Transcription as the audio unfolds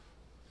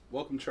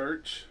Welcome,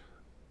 church.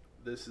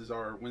 This is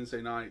our Wednesday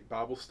night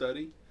Bible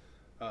study.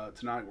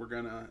 Tonight we're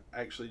going to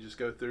actually just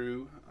go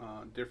through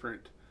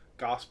different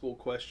gospel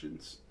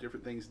questions,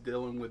 different things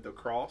dealing with the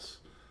cross.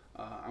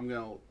 I'm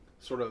going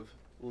to sort of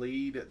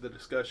lead the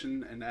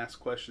discussion and ask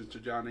questions to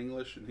John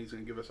English, and he's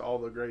going to give us all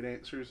the great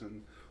answers,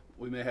 and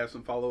we may have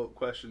some follow up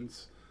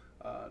questions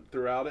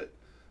throughout it.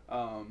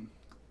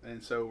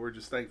 And so we're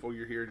just thankful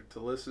you're here to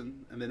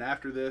listen. And then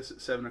after this, at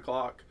 7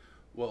 o'clock,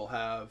 we'll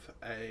have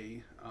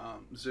a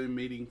Zoom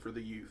meeting for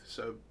the youth.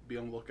 So be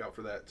on the lookout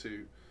for that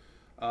too.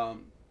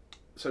 Um,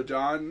 so,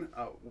 John,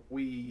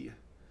 we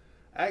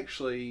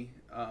actually,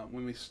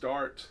 when we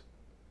start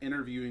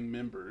interviewing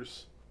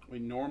members, we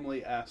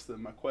normally ask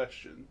them a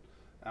question.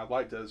 I'd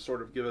like to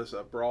sort of give us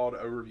a broad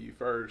overview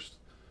first.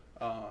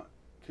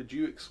 Could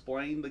you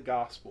explain the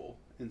gospel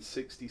in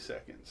 60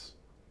 seconds?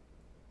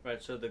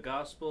 Right, so the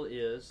gospel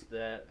is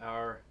that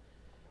our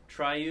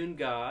triune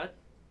God,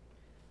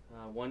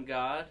 one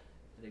God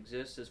that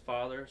exists as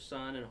Father,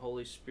 Son, and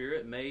Holy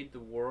Spirit, made the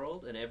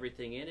world and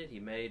everything in it.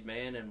 He made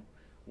man and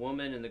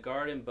woman in the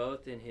garden,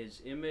 both in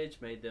His image,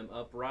 made them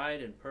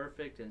upright and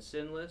perfect and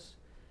sinless.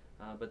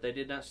 But they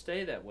did not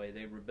stay that way.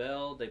 They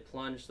rebelled. They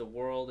plunged the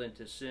world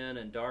into sin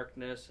and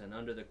darkness and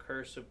under the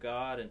curse of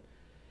God.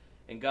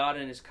 And God,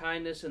 in His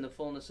kindness and the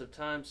fullness of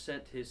time,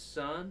 sent His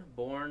Son,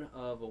 born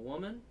of a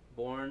woman,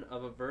 born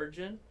of a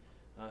virgin,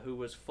 who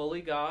was fully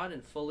God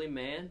and fully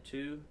man,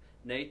 two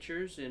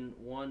natures in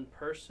one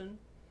person.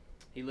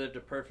 He lived a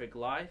perfect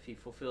life. He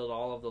fulfilled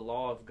all of the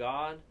law of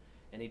God,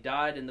 and He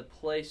died in the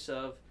place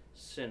of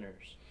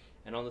sinners.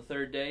 And on the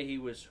third day He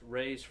was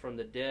raised from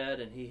the dead,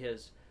 and He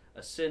has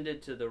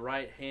ascended to the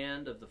right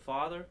hand of the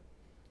Father,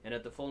 and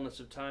at the fullness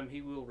of time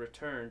He will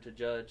return to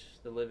judge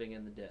the living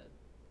and the dead.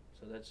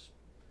 So that's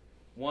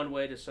one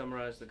way to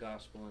summarize the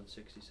gospel in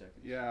 60 seconds.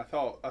 Yeah,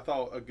 I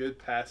thought a good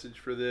passage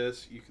for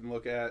this you can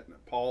look at.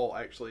 Paul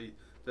actually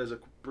does a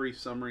brief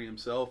summary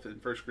himself in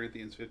 1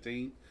 Corinthians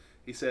 15.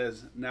 He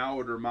says, "Now I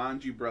would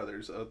remind you,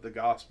 brothers, of the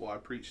gospel I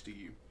preached to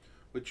you,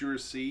 which you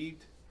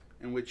received,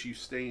 in which you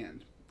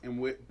stand,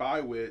 and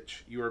by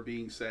which you are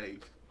being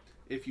saved,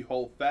 if you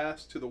hold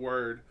fast to the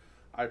word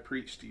I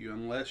preached to you,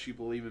 unless you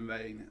believe in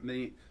vain." And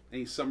then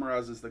he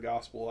summarizes the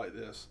gospel like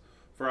this: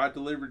 "For I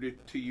delivered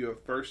it to you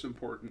of first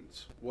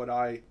importance, what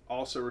I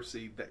also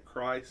received, that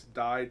Christ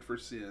died for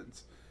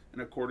sins in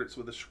accordance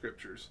with the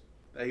Scriptures,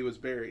 that He was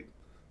buried,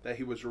 that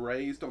He was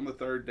raised on the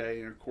third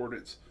day in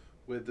accordance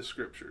with the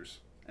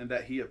Scriptures, and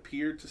that He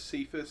appeared to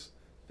Cephas,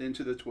 then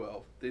to the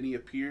 12. Then He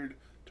appeared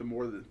to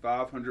more than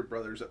 500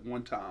 brothers at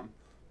one time,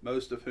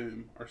 most of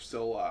whom are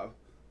still alive,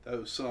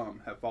 though some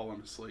have fallen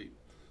asleep."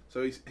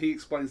 So he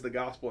explains the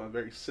gospel in a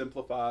very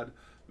simplified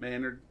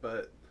manner,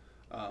 but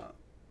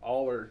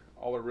all are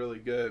really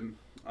good.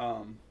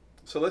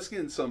 So let's get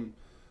in some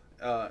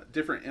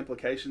different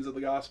implications of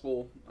the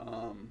gospel.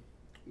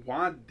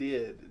 Why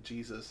did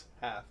Jesus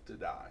have to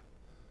die?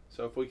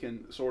 So if we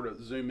can sort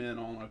of zoom in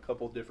on a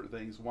couple of different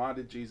things, why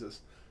did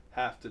Jesus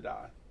have to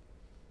die?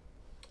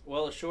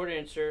 Well, a short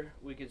answer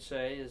we could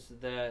say is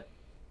that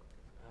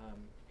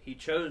He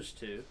chose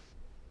to,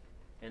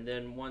 and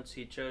then once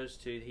He chose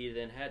to, He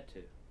then had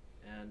to.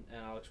 And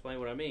I'll explain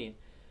what I mean.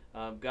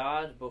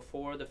 God,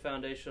 before the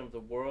foundation of the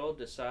world,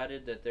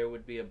 decided that there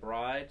would be a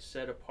bride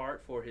set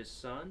apart for His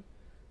Son,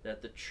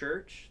 that the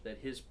church, that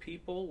His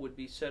people would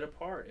be set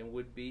apart and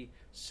would be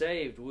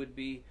saved, would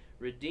be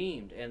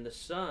redeemed. And the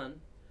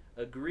Son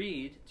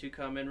agreed to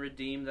come and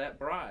redeem that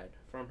bride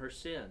from her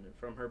sin and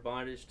from her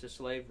bondage to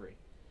slavery.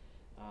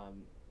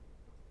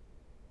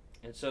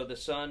 And so the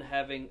Son,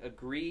 having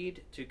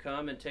agreed to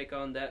come and take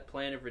on that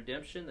plan of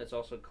redemption, that's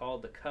also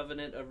called the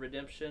covenant of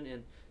redemption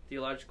in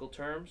theological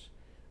terms,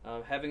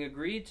 having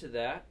agreed to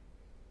that,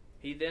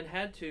 He then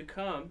had to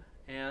come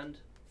and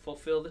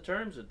fulfill the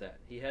terms of that.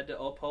 He had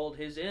to uphold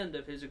His end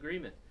of His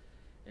agreement.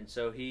 And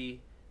so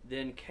He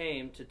then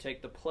came to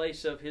take the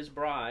place of His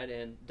bride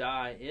and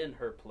die in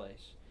her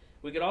place.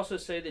 We could also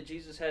say that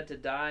Jesus had to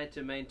die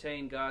to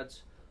maintain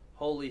God's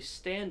holy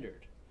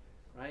standard.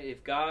 Right?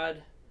 If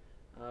God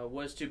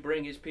was to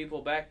bring His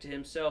people back to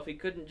Himself, He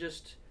couldn't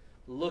just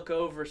look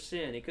over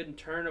sin. He couldn't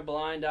turn a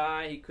blind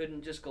eye. He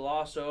couldn't just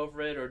gloss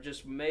over it or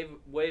just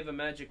wave a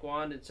magic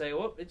wand and say,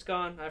 "Oh, it's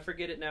gone. I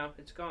forget it now.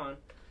 It's gone."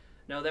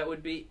 No, that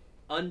would be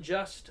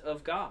unjust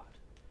of God,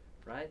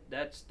 right?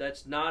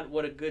 That's not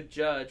what a good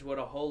judge, what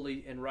a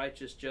holy and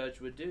righteous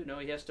judge would do. No,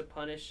 He has to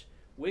punish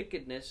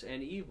wickedness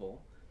and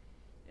evil.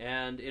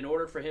 And in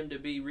order for Him to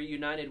be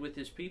reunited with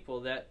His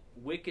people, that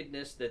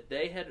wickedness that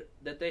they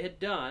had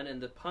done and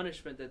the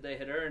punishment that they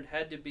had earned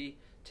had to be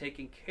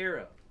taken care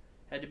of,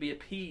 had to be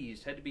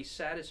appeased, had to be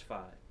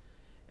satisfied.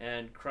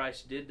 And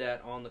Christ did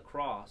that on the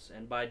cross.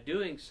 And by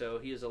doing so,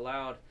 He has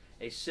allowed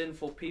a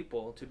sinful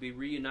people to be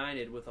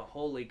reunited with a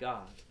holy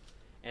God,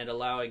 and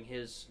allowing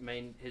His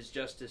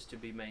justice to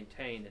be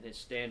maintained and His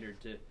standard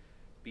to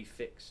be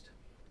fixed.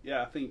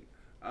 Yeah,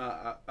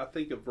 I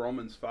think of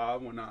Romans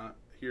 5 when I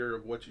hear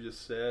of what you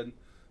just said.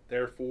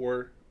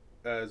 Therefore,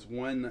 as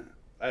one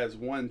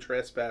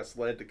trespass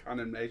led to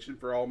condemnation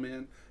for all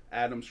men,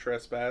 Adam's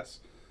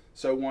trespass,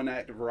 So one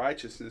act of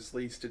righteousness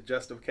leads to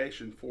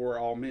justification for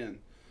all men.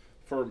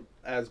 For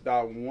as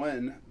by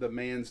one the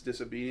man's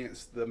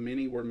disobedience the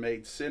many were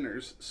made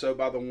sinners, so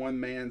by the one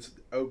man's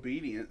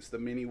obedience the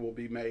many will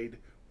be made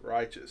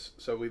righteous.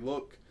 So we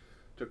look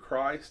to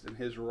Christ and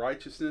his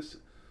righteousness,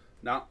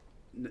 not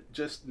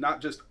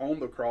just on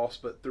the cross,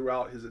 but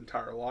throughout his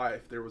entire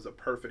life. There was a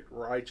perfect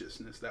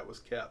righteousness that was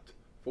kept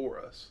for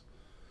us.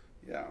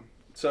 Yeah.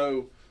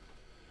 So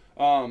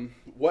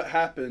what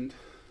happened,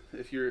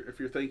 if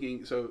you're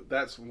thinking, so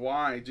that's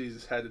why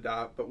Jesus had to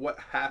die, but what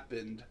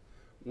happened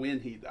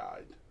when he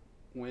died,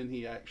 when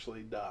he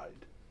actually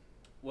died?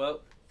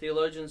 Well,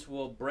 theologians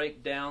will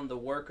break down the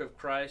work of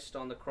Christ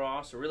on the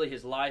cross, or really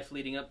his life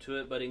leading up to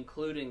it, but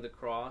including the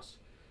cross,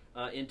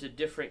 into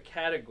different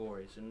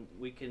categories. And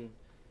we can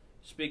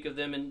speak of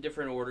them in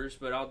different orders,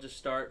 but I'll just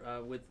start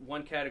with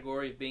one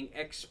category of being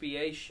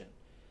expiation.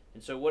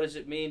 And so what does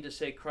it mean to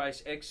say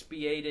Christ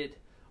expiated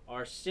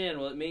our sin?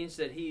 Well, it means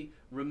that he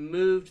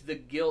removed the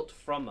guilt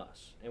from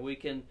us. And we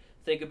can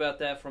think about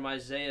that from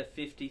Isaiah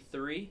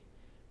 53.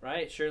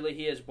 Right? Surely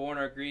he has borne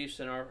our griefs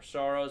and our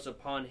sorrows.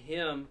 Upon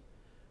him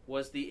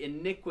was the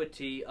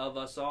iniquity of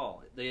us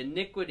all. The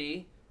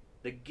iniquity,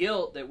 the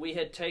guilt that we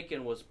had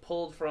taken was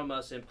pulled from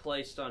us and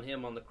placed on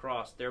him on the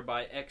cross,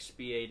 thereby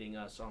expiating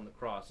us on the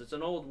cross. It's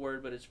an old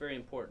word, but it's very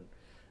important.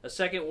 A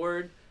second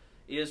word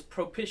is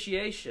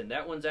propitiation.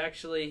 That one's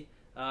actually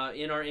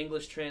in our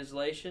English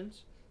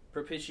translations.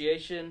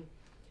 Propitiation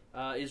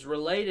is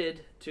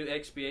related to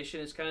expiation.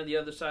 It's kind of the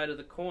other side of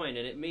the coin,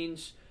 and it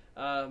means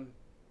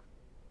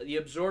the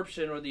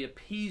absorption or the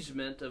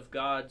appeasement of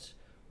God's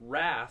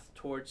wrath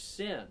towards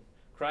sin.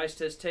 Christ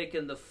has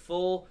taken the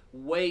full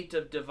weight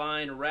of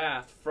divine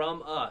wrath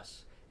from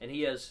us, and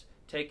he has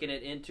taken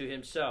it into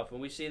himself. And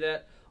we see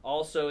that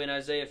also in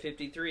Isaiah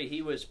 53.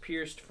 He was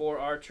pierced for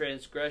our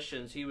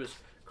transgressions. He was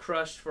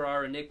crushed for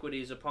our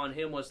iniquities. Upon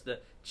him was the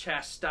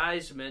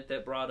chastisement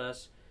that brought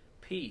us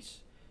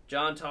peace.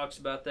 John talks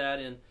about that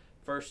in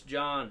 1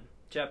 John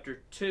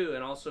chapter 2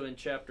 and also in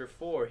chapter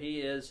 4. He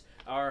is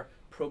our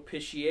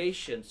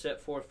propitiation set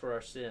forth for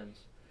our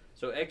sins.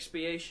 So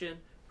expiation,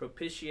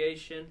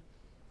 propitiation,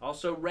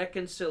 also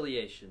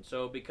reconciliation.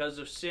 So because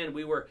of sin,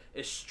 we were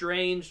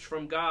estranged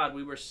from God.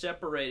 We were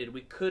separated.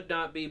 We could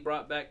not be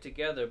brought back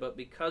together. But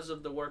because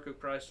of the work of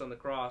Christ on the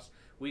cross,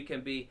 we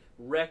can be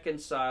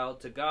reconciled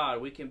to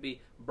God. We can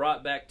be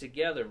brought back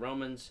together.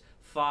 Romans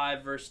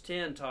 5 verse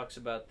 10 talks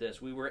about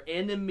this. We were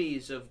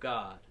enemies of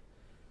God,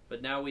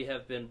 but now we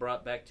have been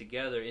brought back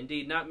together.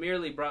 Indeed, not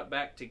merely brought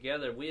back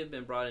together, we have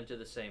been brought into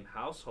the same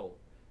household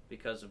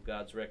because of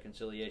God's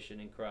reconciliation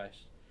in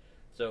Christ.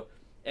 So,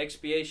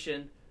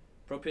 expiation,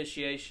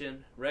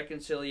 propitiation,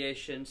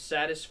 reconciliation,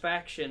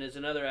 satisfaction is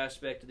another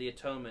aspect of the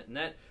atonement. And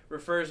that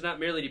refers not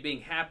merely to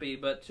being happy,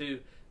 but to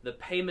the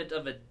payment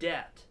of a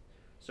debt.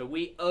 So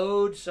we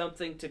owed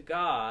something to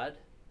God,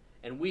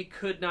 and we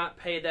could not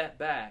pay that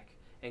back,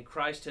 and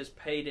Christ has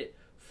paid it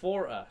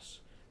for us.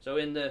 So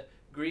in the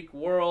Greek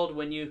world,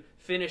 when you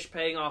finish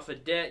paying off a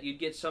debt, you'd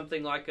get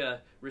something like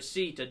a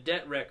receipt, a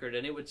debt record,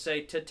 and it would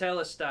say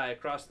tetelestai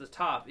across the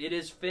top. It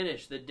is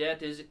finished. The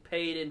debt is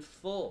paid in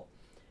full.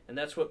 And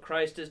that's what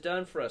Christ has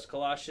done for us.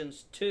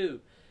 Colossians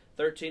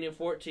 2:13 and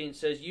 14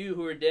 says, "You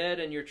who are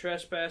dead in your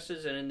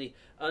trespasses and in the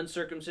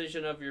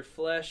uncircumcision of your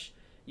flesh,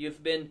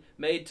 you've been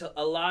made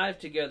alive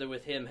together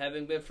with him,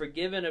 having been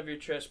forgiven of your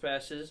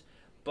trespasses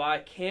by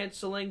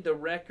canceling the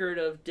record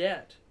of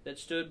debt that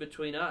stood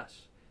between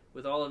us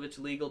with all of its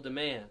legal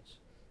demands."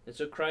 And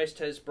so Christ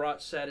has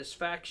brought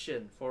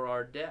satisfaction for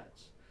our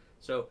debts.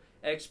 So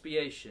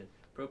expiation,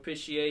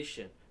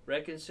 propitiation,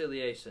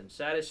 reconciliation,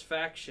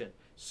 satisfaction,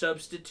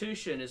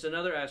 substitution is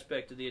another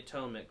aspect of the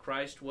atonement.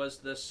 Christ was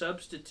the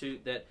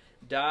substitute that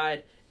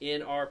died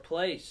in our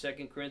place.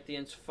 2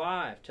 Corinthians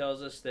 5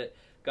 tells us that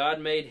God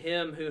made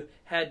him who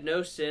had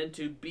no sin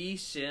to be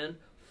sin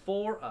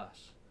for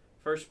us.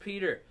 1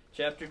 Peter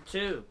chapter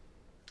 2,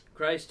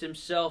 Christ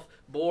himself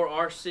bore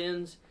our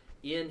sins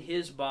in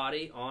his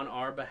body on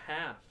our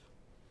behalf.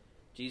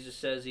 Jesus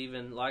says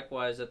even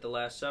likewise at the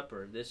Last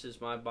Supper, "This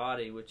is my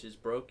body which is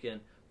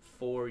broken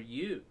for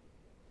you."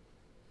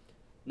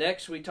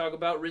 Next, we talk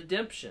about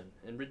redemption.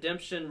 And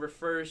redemption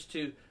refers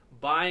to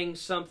buying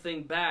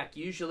something back,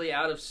 usually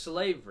out of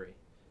slavery.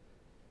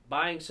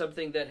 Buying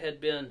something that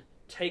had been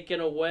taken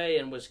away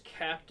and was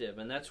captive.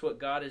 And that's what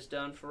God has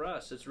done for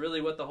us. It's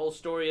really what the whole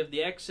story of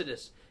the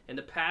Exodus and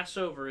the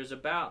Passover is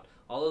about.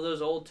 All of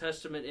those Old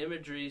Testament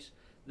imageries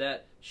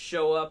that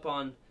show up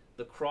on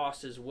the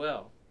cross as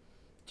well.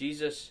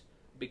 Jesus,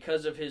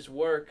 because of his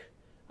work,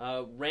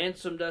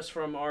 ransomed us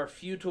from our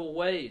futile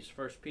ways,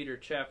 1 Peter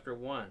chapter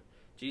 1.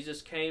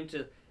 Jesus came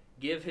to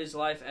give his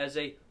life as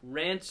a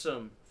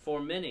ransom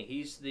for many.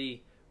 He's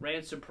the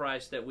ransom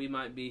price that we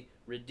might be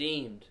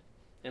redeemed.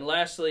 And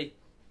lastly,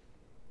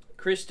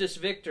 Christus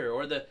Victor,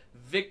 or the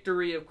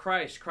victory of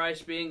Christ.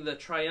 Christ being the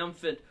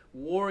triumphant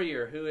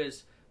warrior who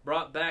has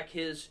brought back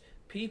his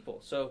people.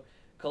 So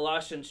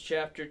Colossians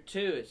chapter 2,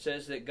 it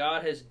says that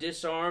God has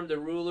disarmed the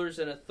rulers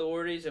and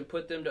authorities and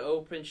put them to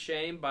open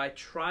shame by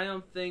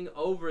triumphing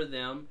over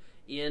them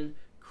in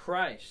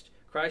Christ.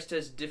 Christ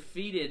has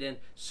defeated and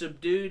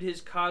subdued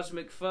his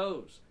cosmic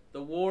foes.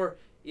 The war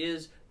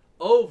is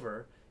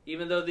over.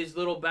 Even though these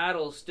little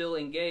battles still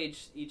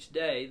engage each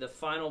day, the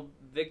final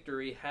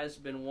victory has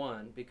been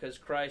won because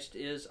Christ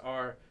is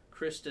our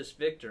Christus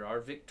Victor, our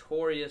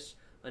victorious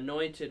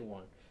anointed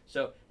one.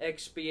 So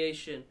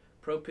expiation,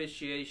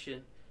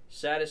 propitiation,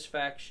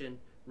 satisfaction,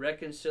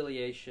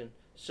 reconciliation,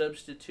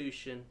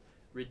 substitution,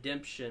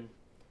 redemption,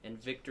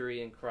 and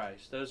victory in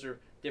Christ. Those are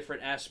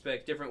different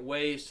aspects, different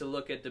ways to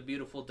look at the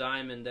beautiful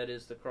diamond that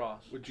is the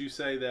cross. Would you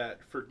say that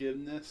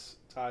forgiveness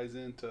ties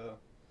into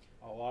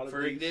a lot of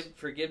these?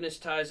 Forgiveness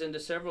ties into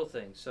several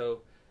things.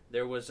 So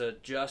there was a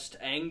just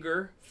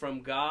anger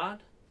from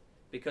God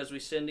because we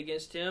sinned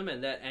against him,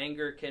 and that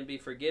anger can be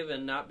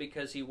forgiven not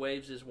because he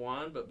waves his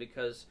wand, but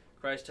because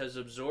Christ has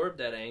absorbed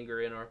that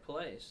anger in our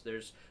place.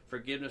 There's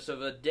forgiveness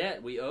of a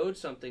debt. We owed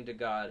something to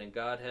God, and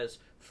God has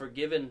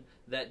forgiven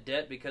that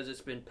debt because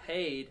it's been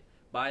paid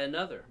by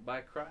another,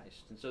 by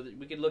Christ. And so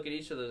we could look at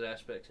each of those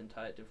aspects and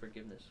tie it to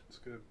forgiveness. That's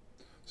good.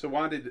 So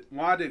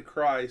why did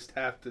Christ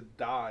have to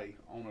die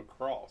on a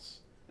cross,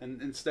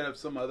 and instead of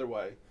some other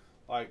way,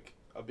 like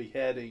a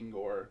beheading,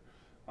 or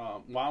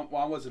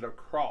why was it a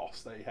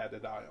cross that he had to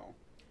die on?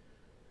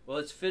 Well,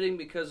 it's fitting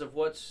because of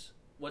what's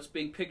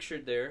being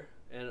pictured there,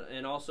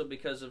 and also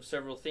because of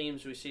several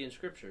themes we see in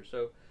Scripture.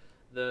 So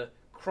the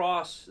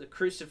cross, the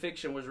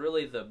crucifixion, was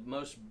really the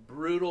most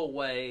brutal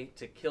way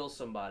to kill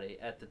somebody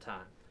at the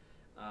time.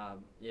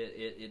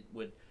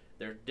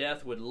 Their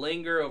death would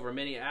linger over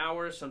many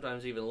hours,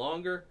 sometimes even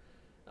longer,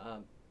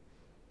 and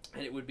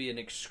it would be an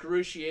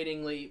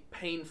excruciatingly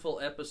painful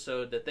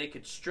episode that they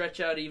could stretch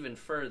out even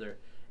further.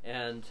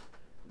 And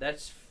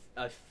that's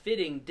a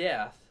fitting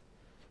death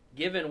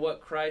given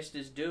what Christ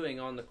is doing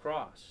on the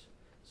cross.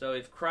 So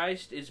if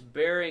Christ is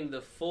bearing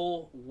the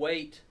full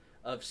weight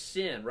of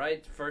sin,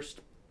 right? 1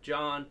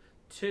 John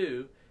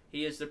 2,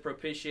 he is the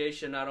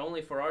propitiation not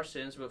only for our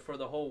sins, but for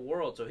the whole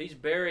world. So he's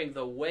bearing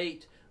the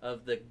weight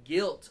of the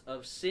guilt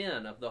of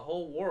sin of the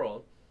whole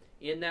world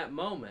in that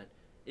moment.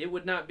 It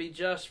would not be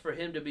just for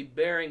him to be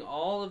bearing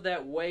all of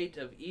that weight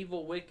of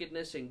evil,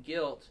 wickedness, and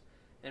guilt,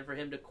 and for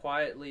him to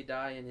quietly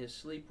die in his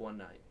sleep one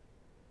night.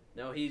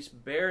 No, he's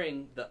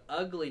bearing the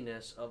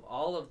ugliness of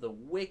all of the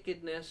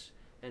wickedness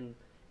and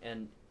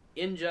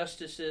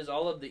injustices,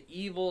 all of the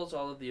evils,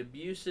 all of the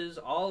abuses,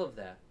 all of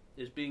that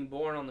is being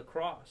borne on the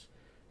cross.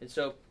 And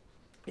so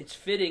it's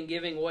fitting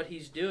given what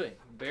he's doing,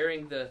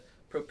 bearing the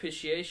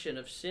propitiation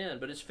of sin.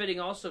 But it's fitting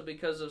also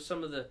because of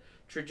some of the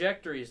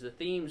trajectories, the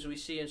themes we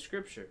see in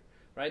Scripture.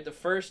 Right? The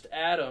first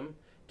Adam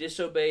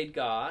disobeyed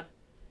God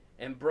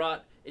and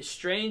brought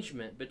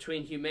estrangement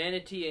between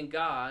humanity and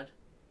God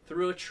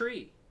through a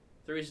tree,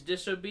 through his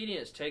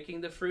disobedience,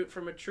 taking the fruit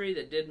from a tree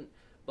that didn't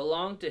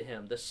belong to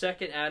him. The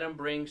second Adam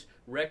brings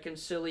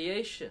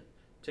reconciliation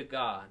to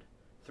God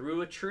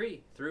through a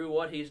tree, through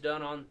what he's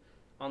done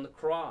on the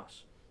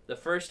cross. The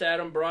first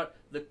Adam brought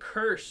the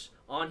curse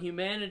on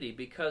humanity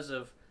because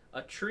of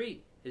a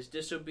tree, his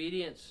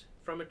disobedience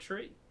from a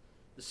tree.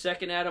 The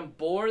second Adam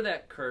bore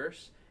that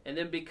curse, and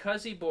then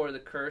because he bore the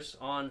curse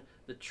on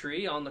the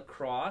tree, on the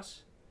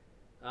cross,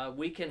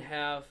 we can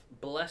have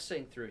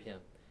blessing through him.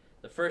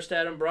 The first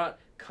Adam brought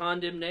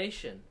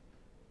condemnation,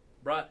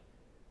 brought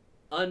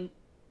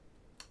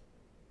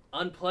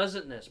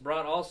unpleasantness,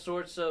 brought all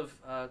sorts of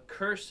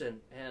curse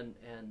and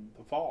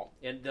the fall.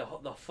 And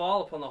the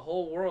fall upon the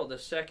whole world. The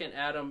second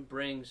Adam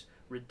brings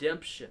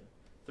redemption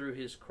through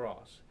his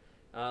cross.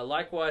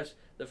 Likewise,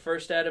 the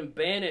first Adam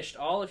banished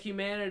all of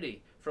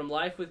humanity from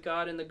life with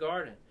God in the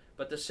garden.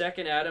 But the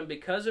second Adam,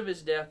 because of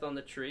his death on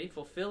the tree,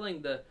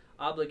 fulfilling the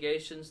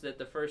obligations that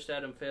the first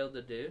Adam failed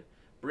to do,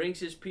 brings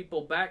his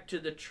people back to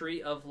the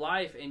tree of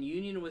life and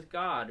union with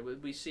God.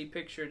 We see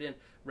pictured in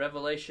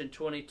Revelation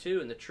 22,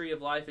 and the tree of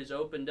life is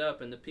opened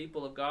up, and the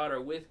people of God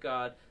are with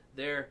God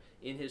there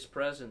in his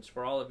presence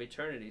for all of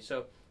eternity.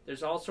 So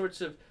there's all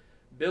sorts of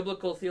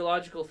biblical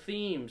theological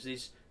themes,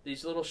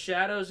 these little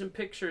shadows and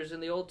pictures in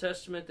the Old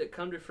Testament that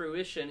come to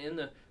fruition in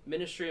the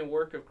ministry and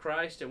work of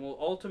Christ, and will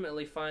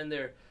ultimately find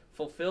their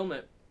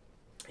fulfillment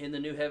in the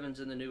new heavens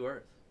and the new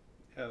earth.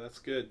 Yeah, that's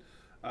good.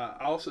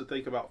 I also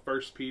think about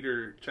 1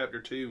 Peter chapter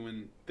 2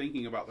 when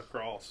thinking about the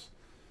cross.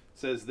 It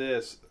says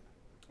this,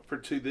 "For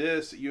to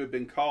this you have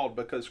been called,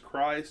 because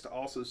Christ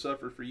also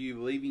suffered for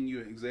you, leaving you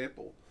an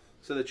example,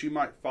 so that you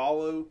might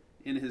follow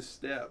in his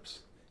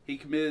steps. He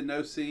committed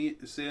no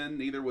sin,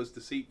 neither was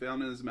deceit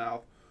found in his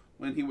mouth.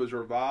 When he was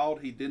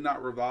reviled, he did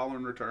not revile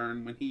in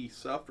return. When he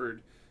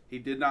suffered, he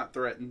did not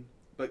threaten,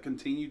 but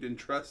continued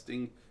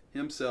entrusting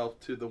himself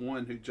to the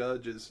one who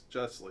judges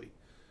justly.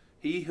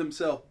 He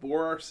himself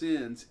bore our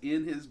sins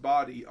in his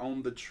body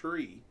on the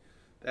tree,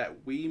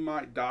 that we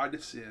might die to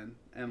sin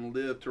and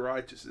live to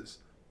righteousness.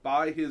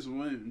 By his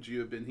wounds you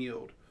have been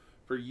healed.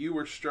 For you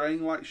were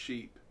straying like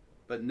sheep,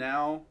 but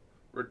now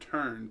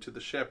return to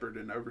the shepherd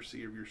and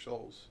overseer of your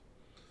souls."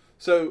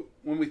 So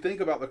when we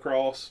think about the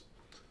cross,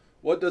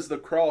 what does the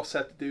cross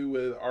have to do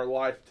with our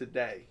life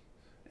today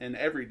and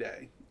every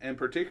day? And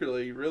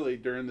particularly, really,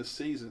 during this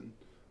season,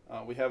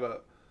 we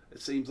have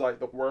It seems like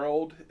the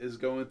world is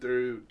going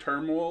through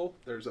turmoil.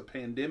 There's a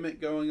pandemic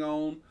going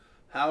on.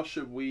 How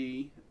should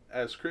we,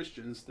 as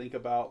Christians, think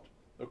about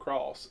the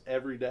cross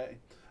every day?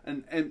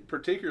 And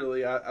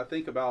particularly, I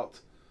think about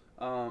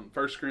 1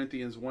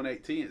 Corinthians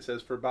 1:18. It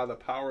says, "For by the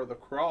power of the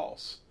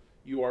cross,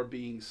 you are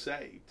being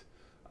saved."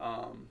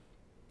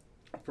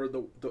 For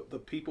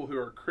the people who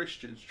are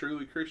Christians,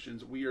 truly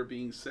Christians, we are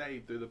being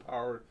saved through the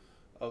power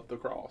of the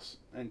cross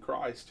and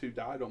Christ who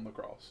died on the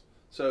cross.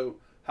 So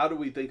how do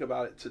we think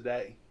about it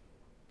today?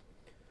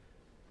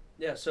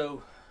 Yeah,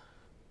 so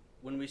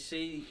when we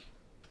see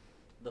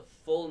the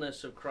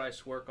fullness of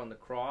Christ's work on the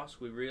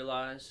cross, we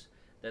realize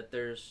that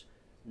there's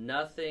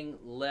nothing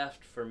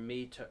left for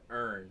me to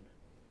earn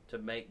to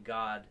make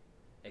God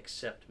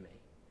accept me.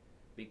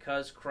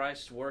 Because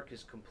Christ's work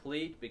is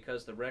complete,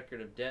 because the record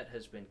of debt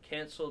has been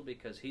canceled,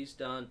 because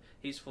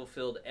he's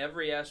fulfilled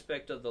every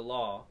aspect of the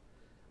law,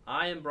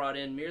 I am brought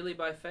in merely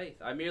by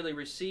faith. I merely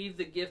receive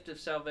the gift of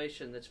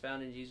salvation that's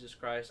found in Jesus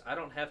Christ. I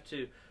don't have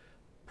to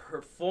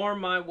perform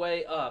my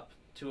way up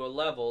to a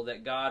level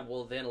that God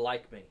will then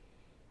like me.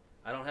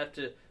 I don't have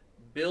to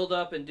build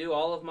up and do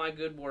all of my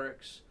good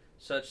works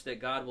such that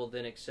God will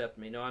then accept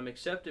me. No, I'm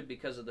accepted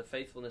because of the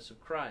faithfulness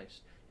of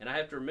Christ. And I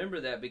have to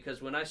remember that,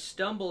 because when I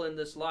stumble in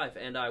this life,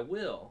 and I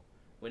will,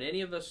 when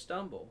any of us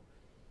stumble,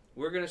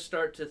 we're going to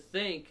start to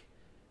think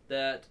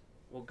that,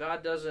 well,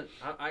 God doesn't,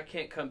 I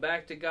can't come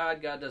back to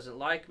God. God doesn't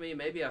like me.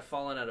 Maybe I've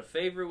fallen out of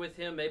favor with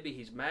him. Maybe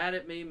he's mad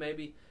at me.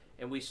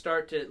 And we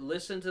start to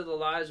listen to the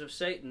lies of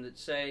Satan that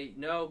say,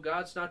 no,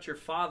 God's not your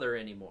father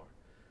anymore.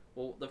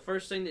 Well, the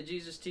first thing that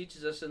Jesus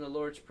teaches us in the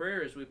Lord's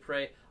Prayer is we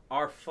pray,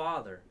 "Our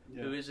Father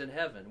who is in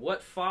heaven."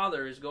 What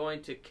father is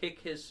going to kick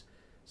his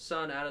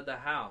son out of the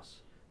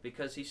house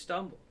because he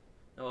stumbled?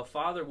 Now, a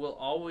father will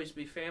always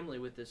be family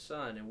with his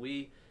son, and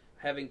we,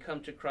 having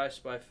come to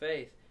Christ by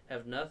faith,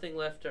 have nothing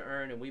left to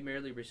earn, and we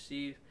merely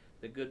receive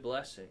the good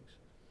blessings.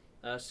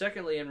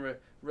 Secondly, and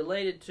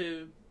related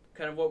to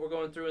kind of what we're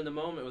going through in the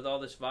moment with all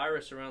this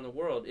virus around the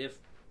world,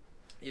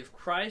 if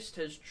Christ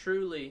has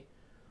truly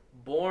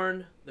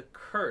borne the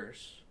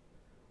curse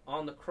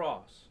on the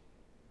cross,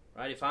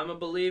 right? If I'm a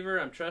believer,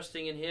 I'm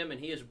trusting in him, and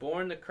he has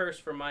borne the curse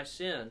for my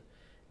sin,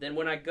 then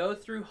when I go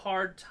through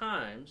hard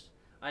times,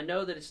 I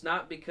know that it's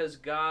not because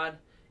God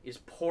is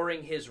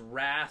pouring his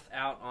wrath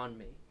out on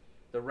me.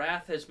 The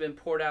wrath has been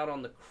poured out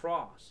on the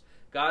cross.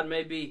 God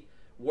may be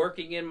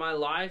working in my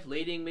life,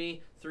 leading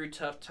me through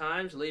tough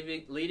times,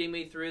 leading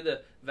me through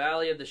the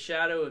valley of the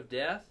shadow of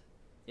death.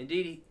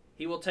 Indeed,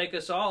 he will take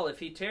us all, if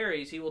he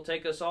tarries, he will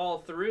take us all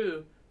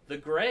through the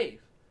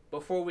grave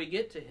before we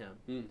get to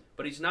him.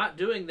 But he's not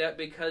doing that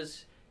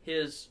because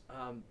his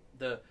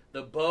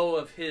the bow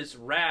of his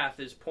wrath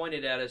is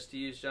pointed at us, to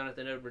use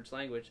Jonathan Edwards'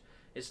 language.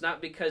 It's not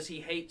because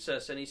he hates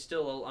us and he's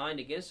still aligned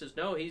against us.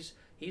 No, he's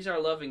our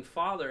loving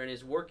Father and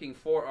is working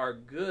for our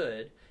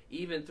good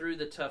even through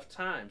the tough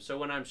times. So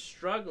when I'm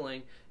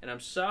struggling and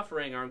I'm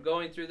suffering, or I'm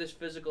going through this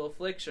physical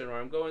affliction, or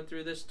I'm going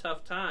through this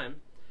tough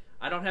time,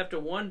 I don't have to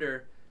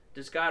wonder,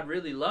 does God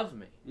really love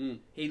me?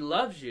 He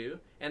loves you,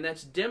 and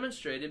that's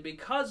demonstrated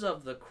because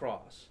of the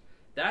cross.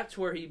 That's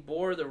where he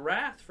bore the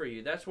wrath for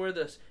you. That's where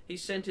he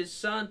sent his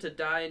son to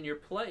die in your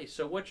place.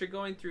 So what you're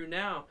going through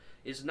now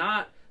is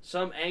not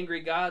some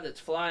angry God that's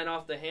flying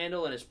off the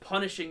handle and is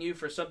punishing you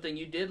for something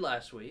you did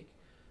last week.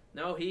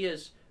 No, he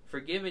has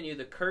forgiven you.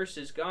 The curse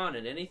is gone,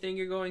 and anything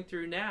you're going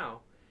through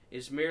now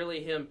is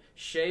merely him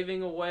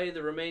shaving away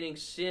the remaining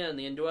sin,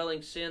 the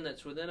indwelling sin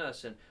that's within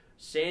us, and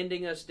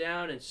sanding us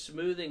down and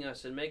smoothing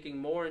us and making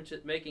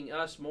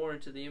us more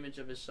into the image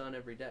of his son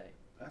every day.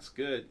 That's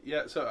good.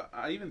 Yeah, so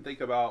I even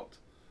think about,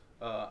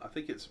 I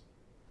think it's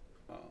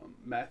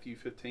Matthew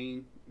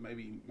 15,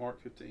 maybe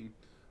Mark 15,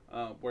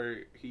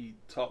 where he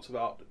talks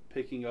about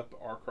picking up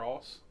our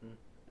cross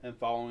and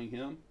following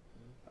him.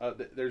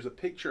 There's a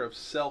picture of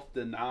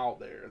self-denial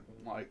there,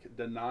 like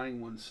denying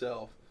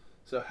oneself.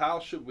 So how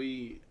should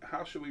we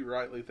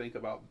rightly think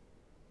about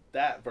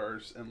that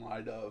verse in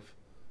light of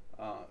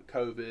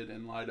COVID,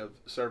 in light of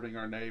serving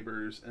our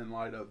neighbors, in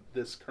light of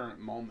this current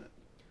moment,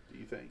 do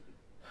you think?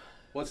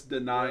 What's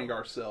denying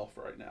ourselves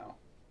right now?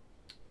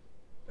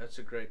 That's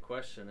a great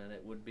question, and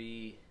it would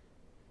be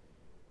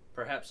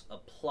perhaps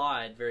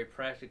applied very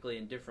practically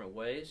in different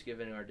ways,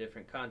 given our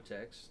different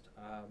context.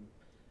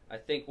 I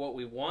think what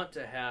we want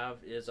to have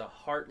is a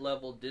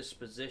heart-level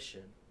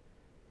disposition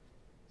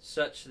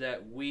such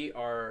that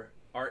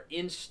our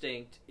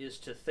instinct is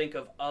to think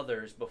of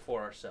others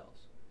before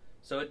ourselves.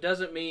 So it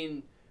doesn't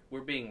mean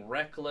we're being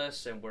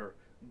reckless and we're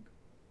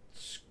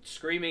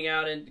screaming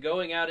out and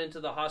going out into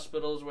the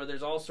hospitals where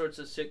there's all sorts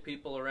of sick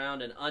people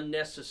around and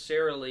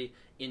unnecessarily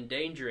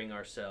endangering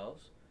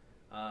ourselves.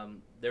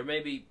 There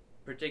may be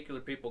particular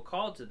people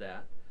called to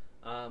that,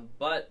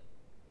 but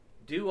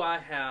do I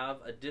have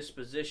a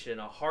disposition,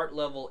 a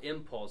heart-level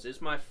impulse?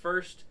 Is my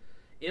first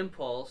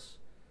impulse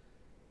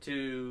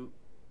to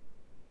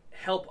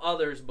help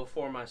others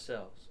before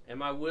myself?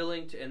 Am I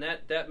willing to? And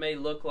that may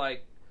look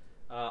like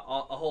a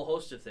whole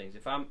host of things.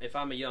 If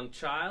I'm a young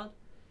child,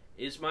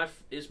 Is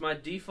my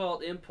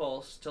default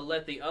impulse to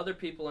let the other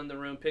people in the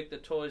room pick the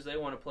toys they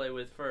want to play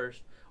with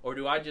first, or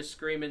do I just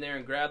scream in there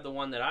and grab the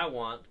one that I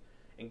want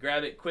and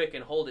grab it quick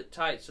and hold it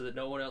tight so that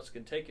no one else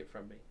can take it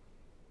from me?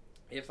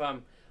 If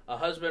I'm a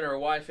husband or a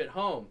wife at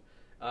home,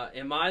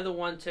 am I the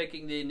one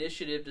taking the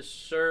initiative to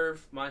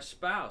serve my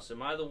spouse?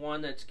 Am I the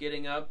one that's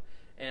getting up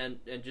and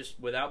just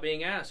without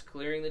being asked,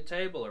 clearing the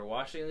table or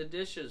washing the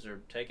dishes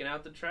or taking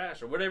out the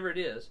trash or whatever it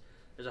is?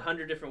 There's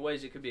 100 different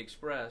ways it could be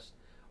expressed.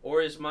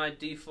 Or is my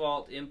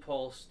default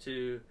impulse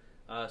to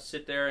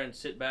sit there and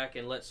sit back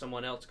and let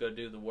someone else go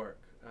do the work?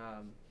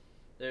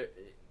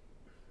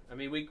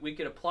 We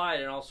could apply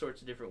it in all sorts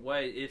of different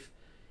ways.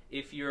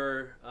 If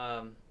you're,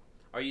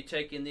 are you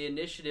taking the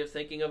initiative,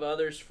 thinking of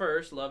others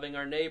first, loving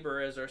our neighbor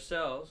as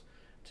ourselves,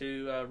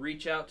 to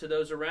reach out to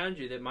those around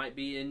you that might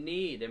be in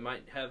need? They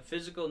might have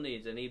physical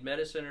needs, they need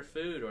medicine or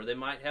food, or they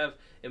might have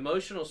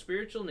emotional,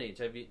 spiritual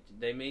needs.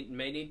 They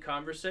may need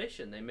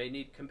conversation, they may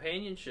need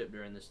companionship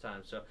during this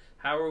time. So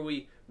how are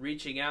we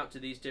reaching out to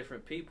these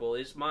different people?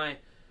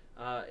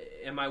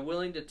 Am I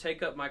willing to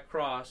take up my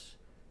cross?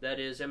 That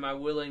is, am I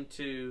willing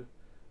to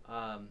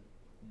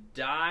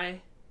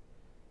die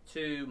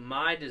to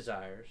my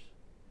desires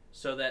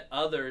so that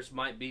others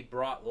might be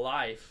brought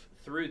life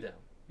through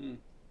them?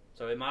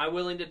 So am I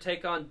willing to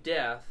take on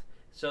death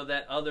so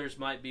that others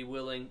might be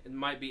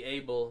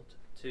able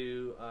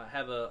to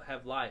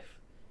have life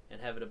and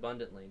have it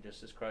abundantly,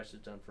 just as Christ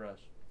has done for us?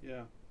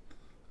 Yeah,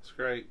 that's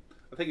great.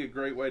 I think a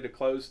great way to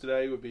close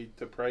today would be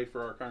to pray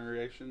for our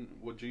congregation.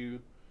 Would you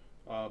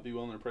be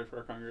willing to pray for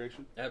our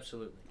congregation?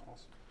 Absolutely.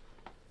 Awesome.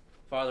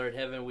 Father in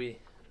heaven, we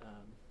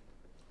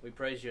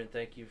praise you and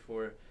thank you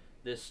for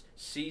this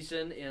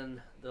season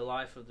in the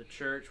life of the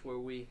church where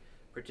we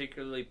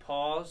particularly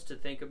pause to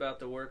think about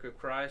the work of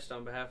Christ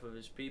on behalf of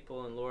his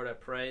people. And Lord, I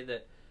pray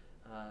that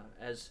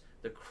as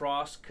the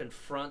cross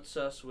confronts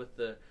us with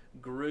the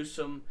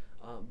gruesome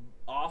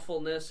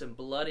awfulness and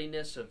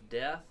bloodiness of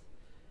death,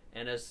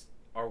 and as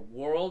our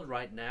world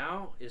right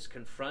now is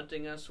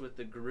confronting us with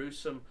the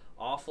gruesome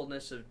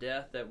awfulness of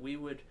death, that we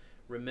would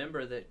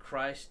remember that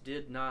Christ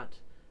did not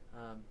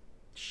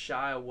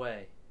shy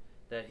away,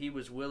 that he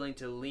was willing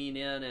to lean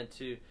in and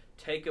to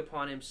take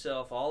upon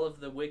himself all of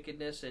the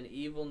wickedness and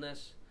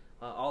evilness,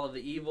 all of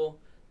the evil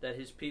that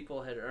his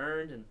people had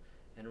earned,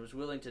 and was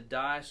willing to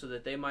die so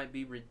that they might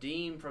be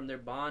redeemed from their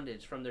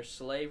bondage, from their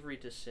slavery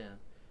to sin.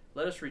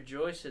 Let us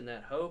rejoice in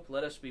that hope.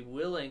 Let us be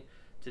willing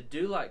to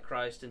do like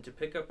Christ and to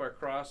pick up our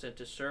cross and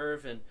to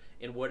serve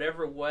in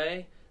whatever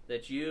way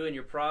that you and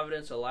your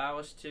providence allow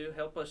us to.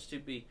 Help us to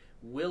be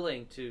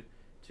willing to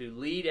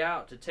lead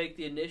out, to take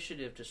the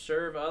initiative, to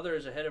serve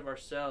others ahead of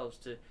ourselves,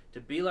 to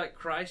be like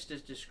Christ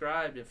is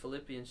described in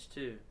Philippians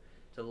 2,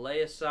 to lay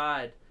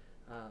aside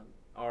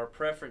our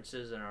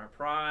preferences and our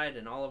pride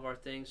and all of our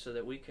things so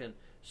that we can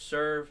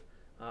serve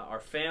our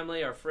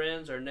family, our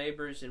friends, our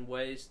neighbors in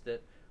ways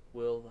that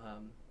will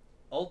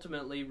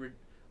ultimately,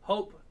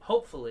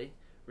 hopefully,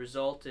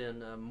 result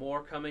in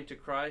more coming to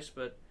Christ,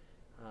 but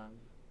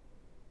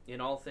in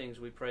all things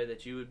we pray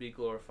that you would be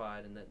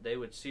glorified and that they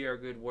would see our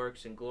good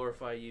works and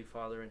glorify you,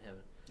 Father in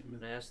heaven. Amen.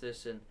 And I ask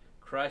this in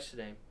Christ's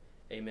name.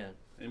 Amen.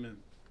 Amen.